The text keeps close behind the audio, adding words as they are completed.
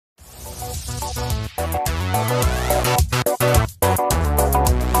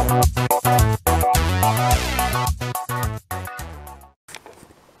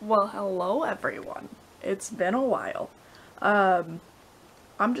everyone. It's been a while. I'm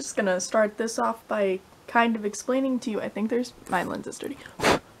just gonna start this off by kind of explaining to you. I think there's... my lens is dirty.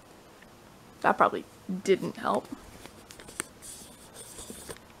 That probably didn't help.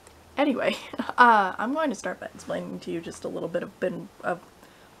 Anyway, I'm going to start by explaining to you just a little bit of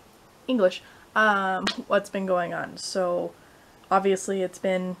English, what's been going on. So, obviously it's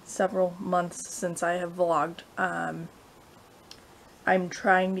been several months since I have vlogged. I'm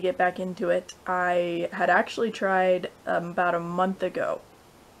trying to get back into it. I had actually tried about a month ago.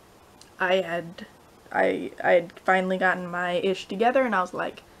 I had finally gotten my ish together and I was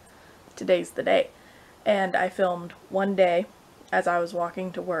like, today's the day. And I filmed one day as I was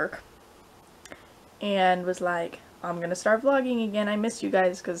walking to work and was like, I'm gonna start vlogging again. I miss you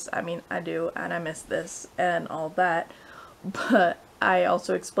guys, because I mean I do, and I miss this and all that. But I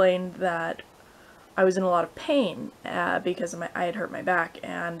also explained that I was in a lot of pain because I had hurt my back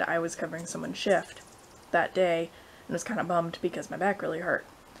and I was covering someone's shift that day and was kind of bummed because my back really hurt.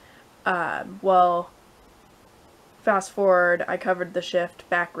 Well, fast forward, I covered the shift,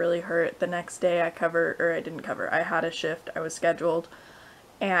 back really hurt. The next day I had a shift, I was scheduled,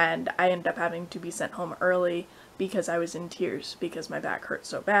 and I ended up having to be sent home early because I was in tears because my back hurt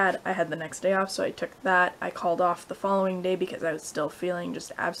so bad. I had the next day off, so I took that. I called off the following day because I was still feeling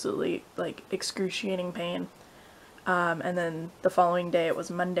just absolutely like excruciating pain. And then the following day, it was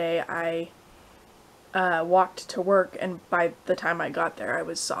Monday, I walked to work, and by the time I got there I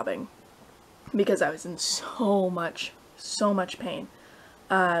was sobbing because I was in so much pain.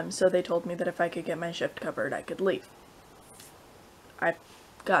 So they told me that if I could get my shift covered I could leave. I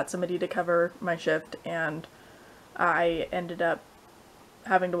got somebody to cover my shift and I ended up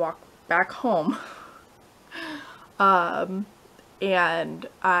having to walk back home. And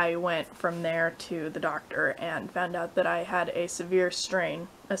I went from there to the doctor and found out that I had a severe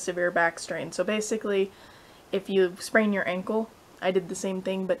back strain. So basically, if you sprain your ankle, I did the same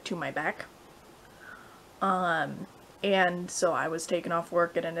thing but to my back. And so I was taken off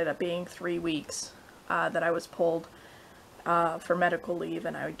work. It ended up being 3 weeks that I was pulled for medical leave,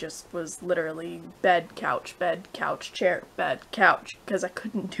 and I just was literally bed, couch, chair, bed, couch, because I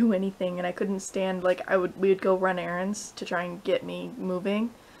couldn't do anything and I couldn't stand. Like, we would go run errands to try and get me moving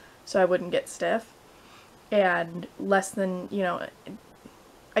so I wouldn't get stiff, and less than, you know,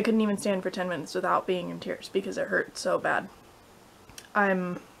 I couldn't even stand for 10 minutes without being in tears because it hurt so bad.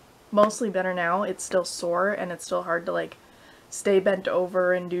 I'm mostly better now. It's still sore and it's still hard to like stay bent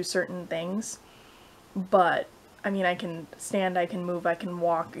over and do certain things, but I mean, I can stand, I can move, I can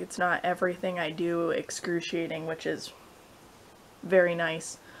walk. It's not everything I do excruciating, which is very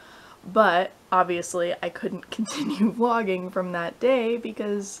nice. But obviously I couldn't continue vlogging from that day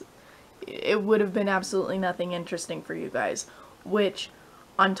because it would have been absolutely nothing interesting for you guys. Which,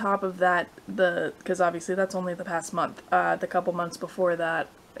 on top of that, because obviously that's only the past month, the couple months before that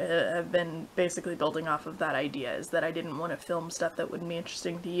have been basically building off of that idea, is that I didn't want to film stuff that wouldn't be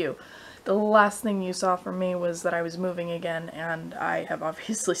interesting to you. The last thing you saw from me was that I was moving again, and I have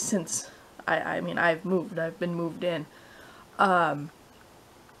obviously since, I mean, I've moved, I've been moved in, but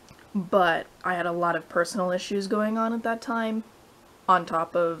I had a lot of personal issues going on at that time, on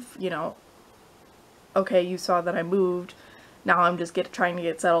top of, you know, okay, you saw that I moved, now I'm just trying to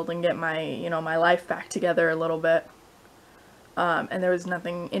get settled and get my, you know, my life back together a little bit, and there was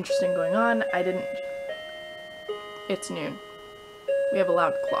nothing interesting going on. It's noon. We have a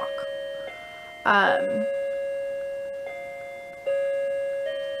loud clock.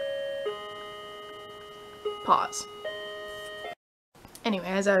 Pause. Anyway,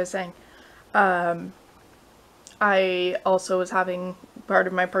 as I was saying, I also was having part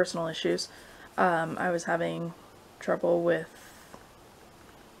of my personal issues. I was having trouble with,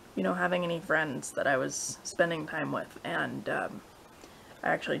 you know, having any friends that I was spending time with, and I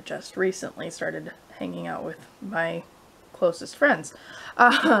actually just recently started hanging out with my closest friends.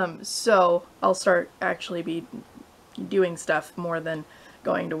 So I'll start actually be doing stuff more than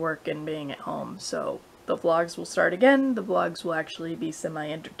going to work and being at home. So the vlogs will start again. The vlogs will actually be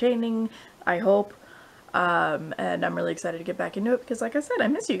semi-entertaining, I hope. And I'm really excited to get back into it because, like I said, I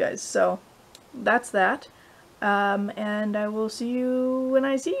miss you guys. So that's that. And I will see you when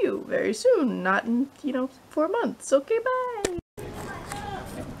I see you very soon. Not in, you know, 4 months. Okay, bye!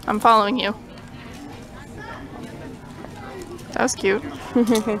 I'm following you. That was cute.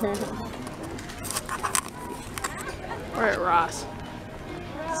 We're at Ross.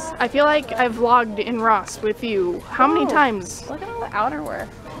 I feel like I've vlogged in Ross with you. How many times? Look at all the outerwear.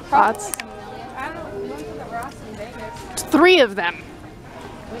 Lots. I don't know, we went to the Ross in Vegas. 3 of them.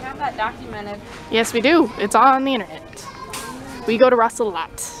 We have that documented. Yes, we do. It's all on the internet. We go to Ross a lot.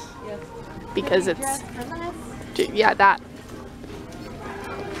 Yes. because it's, yeah, that.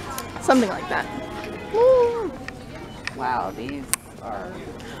 Something like that. Woo. Wow, these are...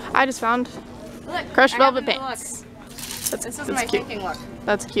 I just found Look, crushed I velvet have a new pants. This is my cute. thinking look.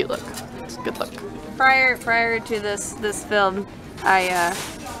 That's a cute look. It's a good look. Prior to this film, I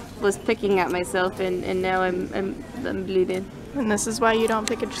was picking at myself, and now I'm bleeding. And this is why you don't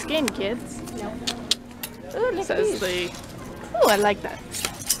pick at your skin, kids. Nope. Ooh, look Says at these. the... Oh, I like that.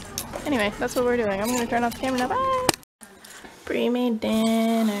 Anyway, that's what we're doing. I'm gonna turn off the camera now. Bye! Pre-made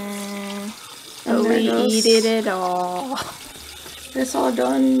dinner. Oh, we eat it all. It's all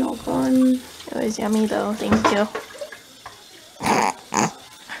done, all fun. It was yummy though, thank you.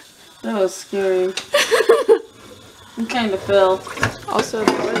 That was scary. I'm kind of filled. Also,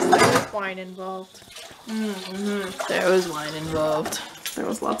 there was wine involved. There was wine involved. There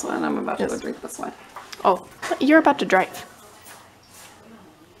was lots of wine. I'm about to go drink this wine. Oh, you're about to drive.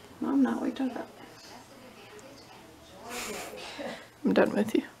 No, I'm not. Wait till that. I'm done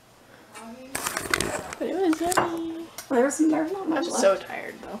with you. But it was yummy. There's not much I'm left. so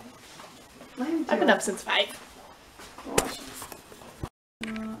tired though. I've been up since 5.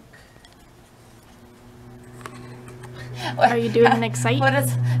 Are you doing an excite? What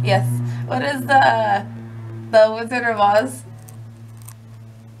is the Wizard of Oz?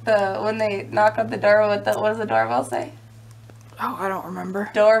 When they knock on the door, what does the doorbell say? Oh, I don't remember.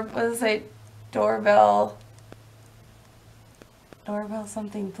 What does it say? Doorbell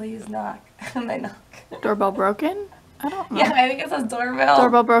something, please knock. And they knock. Doorbell broken? I don't know. Yeah, I think it says doorbell.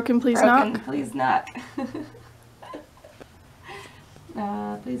 Doorbell broken, please knock. Please knock.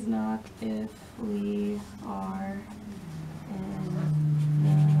 Please knock if we are in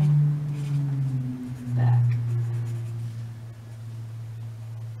the back.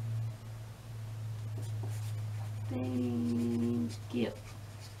 Thank you.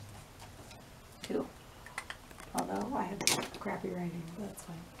 2. Although I have crappy writing, but that's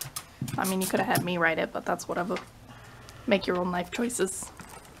fine. I mean, you could have had me write it, but that's whatever. Make your own life choices.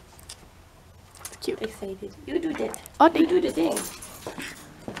 It's cute. Excited. You do that. Oh, You do the thing.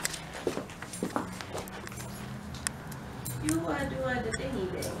 You do the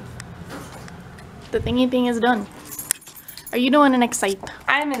thingy thing. The thingy thing is done. Are you doing an excite?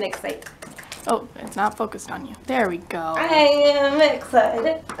 I'm an excited. Oh, it's not focused on you. There we go. I am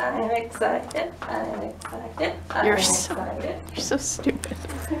excited. I'm excited. I'm excited. You're I'm so- excited. You're so stupid.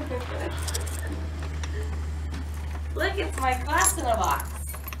 Look, it's my glass in a box.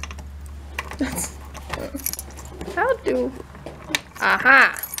 How do...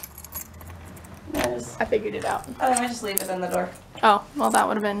 Aha! I I figured it out. just leave it in the door. Oh, well that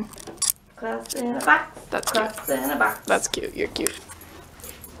would have been... Glass in a box. That's cute. Glass in a box. That's cute. You're cute.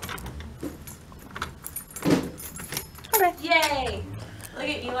 Okay. Yay! Look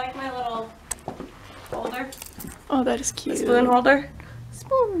at you, like my little holder? Oh, that is cute. Spoon holder?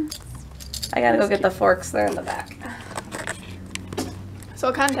 Spoons. I gotta go get the forks. They're in the back.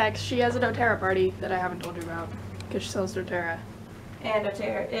 So context, she has a doTERRA party that I haven't told you about. Because she sells doTERRA. And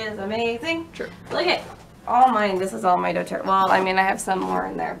doTERRA is amazing. True. Look at all mine. This is all my doTERRA. Well, I mean, I have some more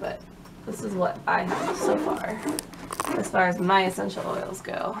in there, but this is what I have so far as my essential oils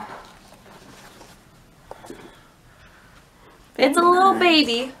go. It's a little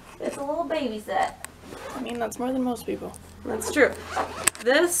baby. It's a little baby set. I mean, that's more than most people. That's true.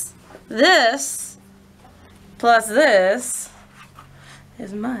 This plus this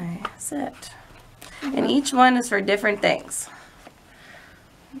is my set. And each one is for different things.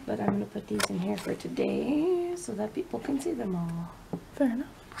 But I'm going to put these in here for today so that people can see them all. Fair enough.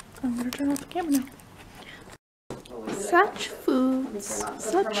 I'm gonna turn off the camera now. Such foods,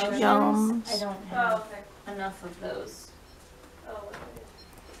 such yums. I don't have enough of those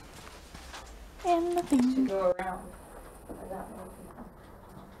And to nothing. go around.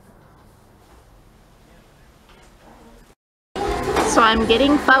 So I'm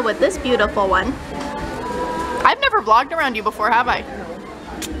getting pho with this beautiful one. I've never vlogged around you before, have I?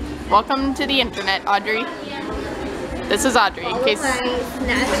 Welcome to the internet, Audrey. This is Audrey, in case...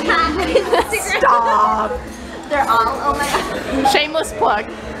 Stop! They're all, oh my god. Shameless plug.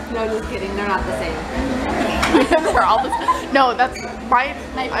 No, just kidding, they're not the same. They're all the... No, that's... My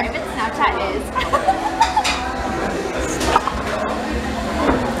private Snapchat is.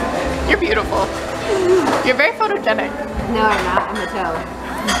 You're beautiful. You're very photogenic. No, I'm not, I'm a toe.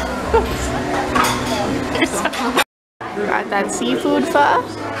 Got that seafood pho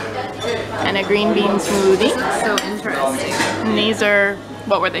and a green bean smoothie. So interesting. And these are,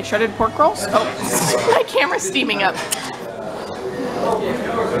 what were they, shredded pork rolls? Oh, my camera's steaming up.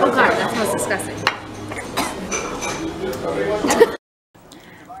 Oh god, that smells disgusting.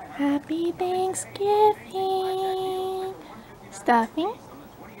 Happy Thanksgiving! Stuffing,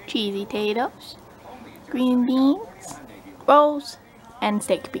 cheesy potatoes, green beans, rolls, and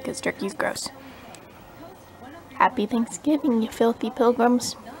steak because turkey's gross. Happy Thanksgiving, you filthy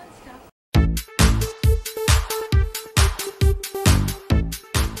pilgrims.